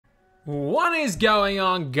What is going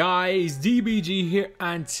on, guys? DBG here,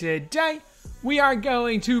 and today we are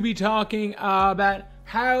going to be talking about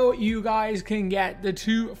how you guys can get the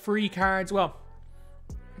 2 free cards, well,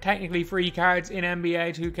 technically free cards in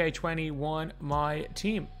NBA 2K21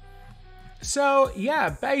 MyTEAM. So yeah,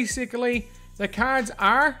 basically the cards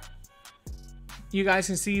are, you guys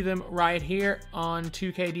can see them right here on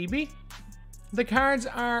 2KDB. The cards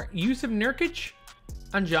are JUSUF NURKIC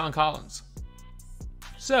and John Collins.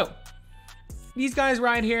 So these guys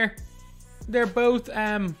right here, they're both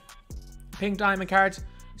pink diamond cards.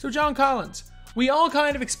 So John Collins, we all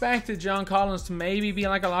kind of expected John Collins to maybe be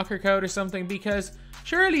like a locker code or something, because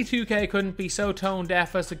surely 2K couldn't be so tone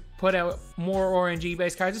deaf as to put out more RNG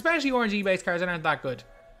based cards, especially RNG based cards that aren't that good.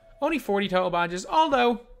 Only 40 total badges,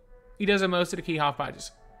 although he does have most of the key half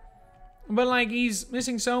badges. But like, he's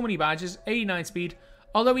missing so many badges. 89 speed,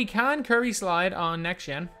 although he can curry slide on next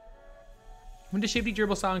gen. When the shifty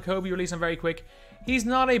dribble style and Kobe release him very quick, he's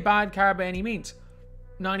not a bad card by any means.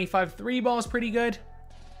 95 3 ball is pretty good.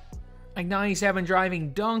 Like 97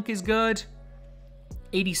 driving dunk is good.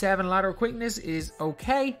 87 lateral quickness is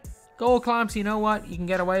okay. Goal clamps, you know what? You can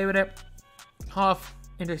get away with it. Half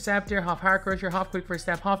interceptor, half hard crusher, half quick first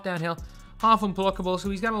step, half downhill, half unpluckable. So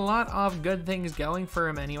he's got a lot of good things going for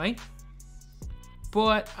him anyway.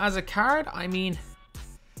 But as a card, I mean,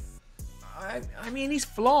 he's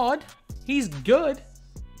flawed. He's good.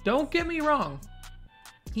 Don't get me wrong.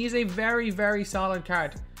 He is a very, very solid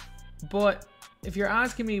card. But if you're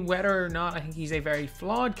asking me whether or not I think he's a very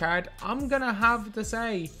flawed card, I'm gonna have to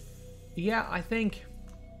say, yeah, I think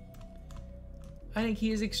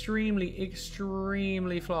he is extremely,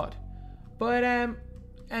 extremely flawed. But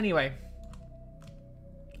anyway,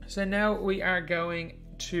 so now we are going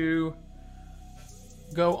to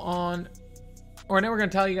go on, or now we're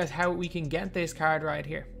gonna tell you guys how we can get this card right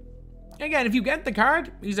here. Again, if you get the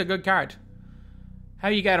card, he's a good card. How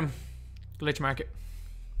you get him? Glitch market.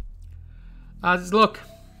 As luck.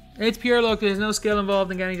 It's pure luck. There's no skill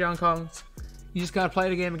involved in getting John Collins. You just gotta play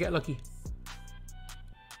the game and get lucky.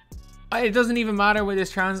 It doesn't even matter with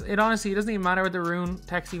this it honestly doesn't even matter what the rune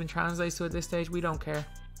text even translates to at this stage. We don't care.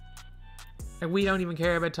 Like, we don't even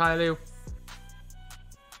care about Ty Lue.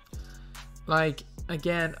 Like,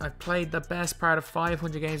 again, I've played the best part of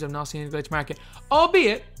 500 games of not seeing the glitch market.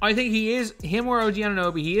 Albeit, I think he is, him or OG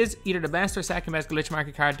Anunoby, he is either the best or second best glitch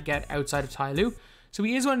market card to get outside of Ty Lue. So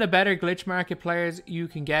he is one of the better glitch market players you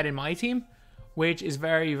can get in my team, which is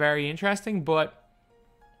very, very interesting, but,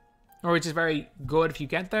 or which is very good if you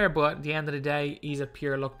get there, but at the end of the day, he's a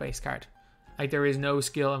pure luck based card. Like, there is no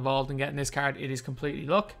skill involved in getting this card. It is completely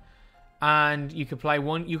luck. And you could play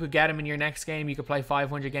one, you could get him in your next game, you could play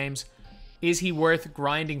 500 games. Is he worth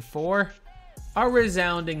grinding for? A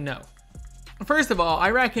resounding no. First of all, I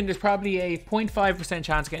reckon there's probably a 0.5%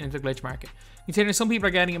 chance of getting into the glitch market. Considering some people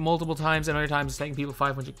are getting it multiple times and other times it's taking people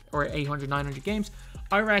 500 or 800, 900 games.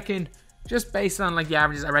 I reckon, just based on like the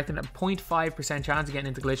averages, I reckon a 0.5% chance of getting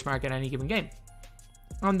into the glitch market in any given game.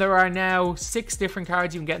 And there are now 6 different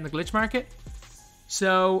cards you can get in the glitch market.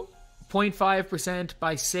 So 0.5%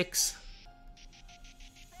 by 6.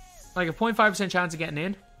 Like a 0.5% chance of getting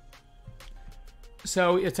in.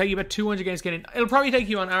 So it'll take you about 200 games to get in. It'll probably take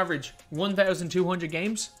you on average 1,200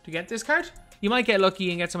 games to get this card. You might get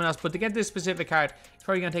lucky and get someone else, but to get this specific card, it's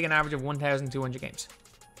probably going to take an average of 1,200 games.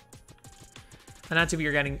 And that's if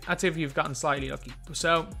you're getting, that's if you've gotten slightly lucky.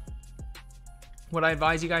 So would I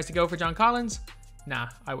advise you guys to go for John Collins? Nah,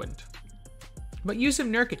 I wouldn't. But JUSUF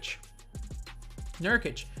Nurkic.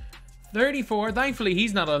 Nurkic. 34. Thankfully,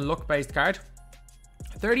 he's not a luck-based card.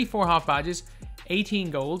 34 half badges,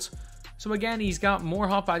 18 golds. So again, he's got more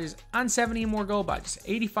hot badges and 70 more gold badges.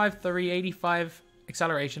 85 3, 85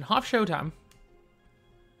 acceleration, half showtime,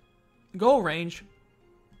 goal range,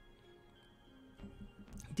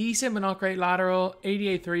 decent but not great lateral,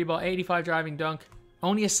 88 3 ball, 85 driving dunk,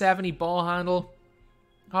 only a 70 ball handle,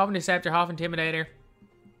 half interceptor, half intimidator,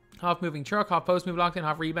 half moving truck, half post move locked in,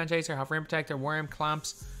 half rebound chaser, half rim protector, worm,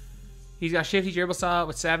 clamps. He's got shifty dribble style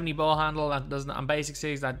with 70 ball handle. That doesn't, on basic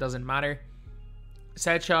 6, that doesn't matter.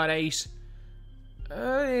 Set shot 8.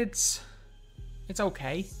 It's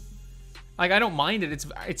okay. Like, I don't mind it.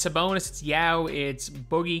 It's a bonus. It's Yao. It's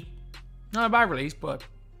buggy. Not a bad release, but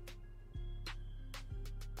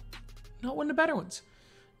not one of the better ones.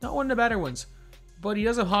 Not one of the better ones. But he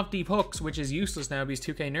does have hop deep hooks, which is useless now because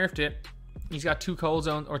 2K nerfed it. He's got 2 cold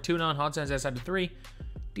zones or 2 non-hot zones outside of 3.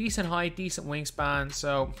 Decent height, decent wingspan.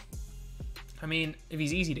 So, I mean, if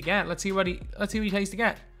he's easy to get, let's see what he takes to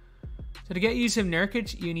get. So to get JUSUF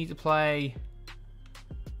Nurkic, you need to play,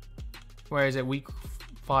 where is it, week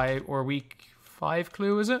 5 or week 5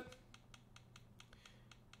 clue, is it?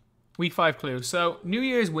 Week 5 clue. So, New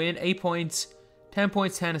Year's win, 8 points, 10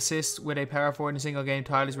 points, 10 assists with a power forward in a single game.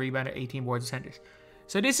 Tyler's rebounder, 18 boards and centers.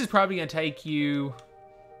 So, this is probably going to take you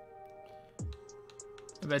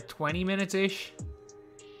about 20 minutes-ish.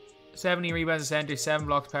 70 rebounds and centers, 7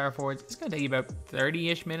 blocks, power forwards. It's going to take you about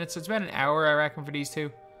 30-ish minutes. So, it's about an hour, I reckon, for these two.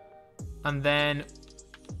 And then,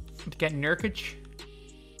 to get Nurkic.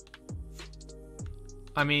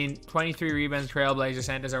 I mean, 23 rebounds, Trailblazer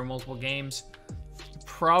centers over multiple games.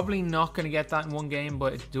 Probably not going to get that in one game,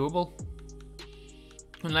 but it's doable.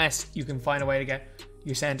 Unless you can find a way to get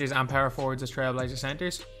your centers and power forwards as Trailblazer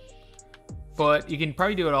centers. But you can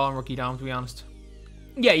probably do it all in Rookie Dom, to be honest.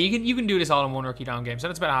 Yeah, you can do this all in one Rookie Dom game. So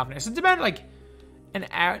that's about half an hour. So it's about like an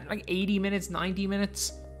hour, like 80 minutes, 90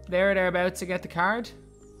 minutes, thereabouts to get the card.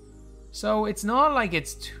 So it's not like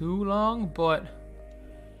it's too long, but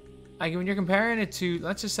like when you're comparing it to,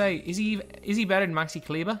 let's just say, is he better than Maxi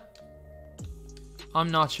Kleber? I'm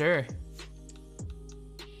not sure.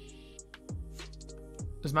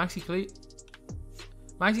 Does Maxi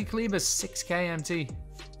Kleber's 6k MT.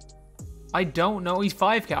 I don't know. He's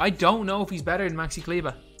 5k. I don't know if he's better than Maxi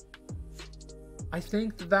Kleber. I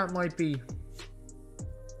think that might be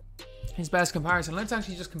his best comparison. Let's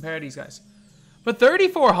actually just compare these guys. But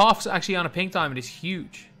 34 Hoffs actually on a pink diamond is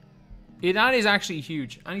huge. That is actually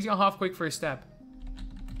huge. And he's got Hoff quick for his step.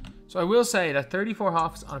 So I will say that 34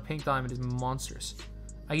 Hoffs on a pink diamond is monstrous.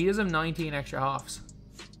 Like, he does have 19 extra Hoffs.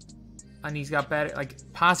 And he's got better, like,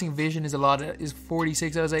 passing vision is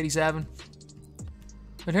 46 out of 87.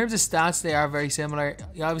 In terms of stats, they are very similar.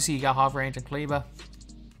 Obviously, you got Hoff range and Kleber.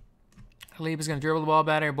 Kleber's going to dribble the ball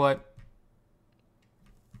better, but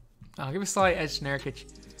I'll give a slight edge to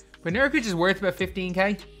Nurkic. But Nurkic is worth about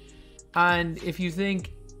 15k. And if you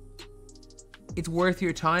think it's worth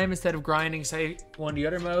your time instead of grinding, say, one of the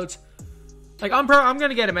other modes, like, I'm going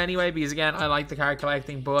to get him anyway because, again, I like the card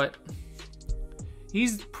collecting, but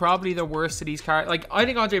he's probably the worst of these cards. Like, I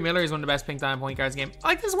think Andre Miller is one of the best pink diamond point guards in the game. I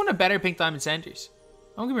think this is one of the better pink diamond centers.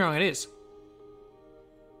 Don't get me wrong, it is.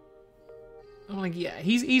 I'm like, yeah,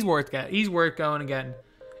 he's worth getting. He's worth going and getting.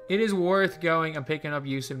 It is worth going and picking up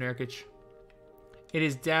JUSUF NURKIC. It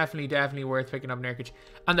is definitely worth picking up Nurkic.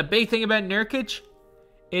 And the big thing about Nurkic,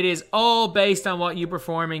 it is all based on what you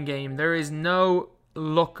perform in game. There is no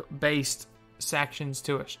luck-based sections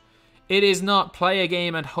to it. It is not play a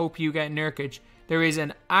game and hope you get Nurkic. There is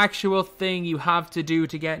an actual thing you have to do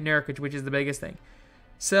to get Nurkic, which is the biggest thing.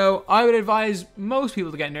 So I would advise most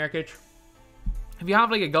people to get Nurkic. If you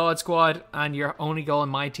have like a God squad and your only goal in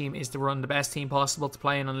my team is to run the best team possible to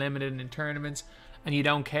play in Unlimited and in tournaments, and you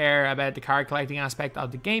don't care about the card collecting aspect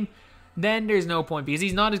of the game, then there's no point, because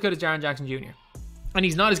he's not as good as Jaren Jackson Jr. And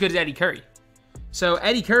he's not as good as Eddie Curry. So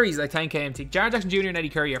Eddie Curry's like 10k MT. Jaren Jackson Jr. and Eddie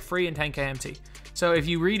Curry are free and 10k MT. So if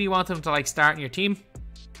you really want them to like start in your team,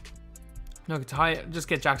 just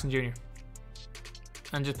get Jackson Jr.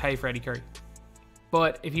 and just pay for Eddie Curry.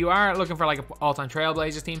 But if you are looking for like an all-time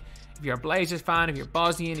Trailblazers team, if you're a Blazers fan, if you're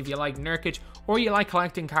Bosnian, if you like Nurkic, or you like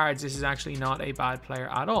collecting cards, this is actually not a bad player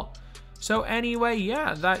at all. So anyway,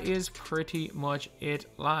 yeah, that is pretty much it,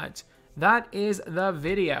 lads. That is the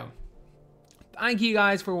video. Thank you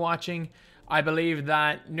guys for watching. I believe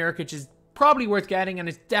that Nurkic is probably worth getting, and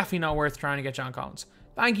it's definitely not worth trying to get John Collins.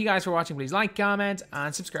 Thank you guys for watching. Please like, comment,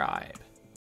 and subscribe.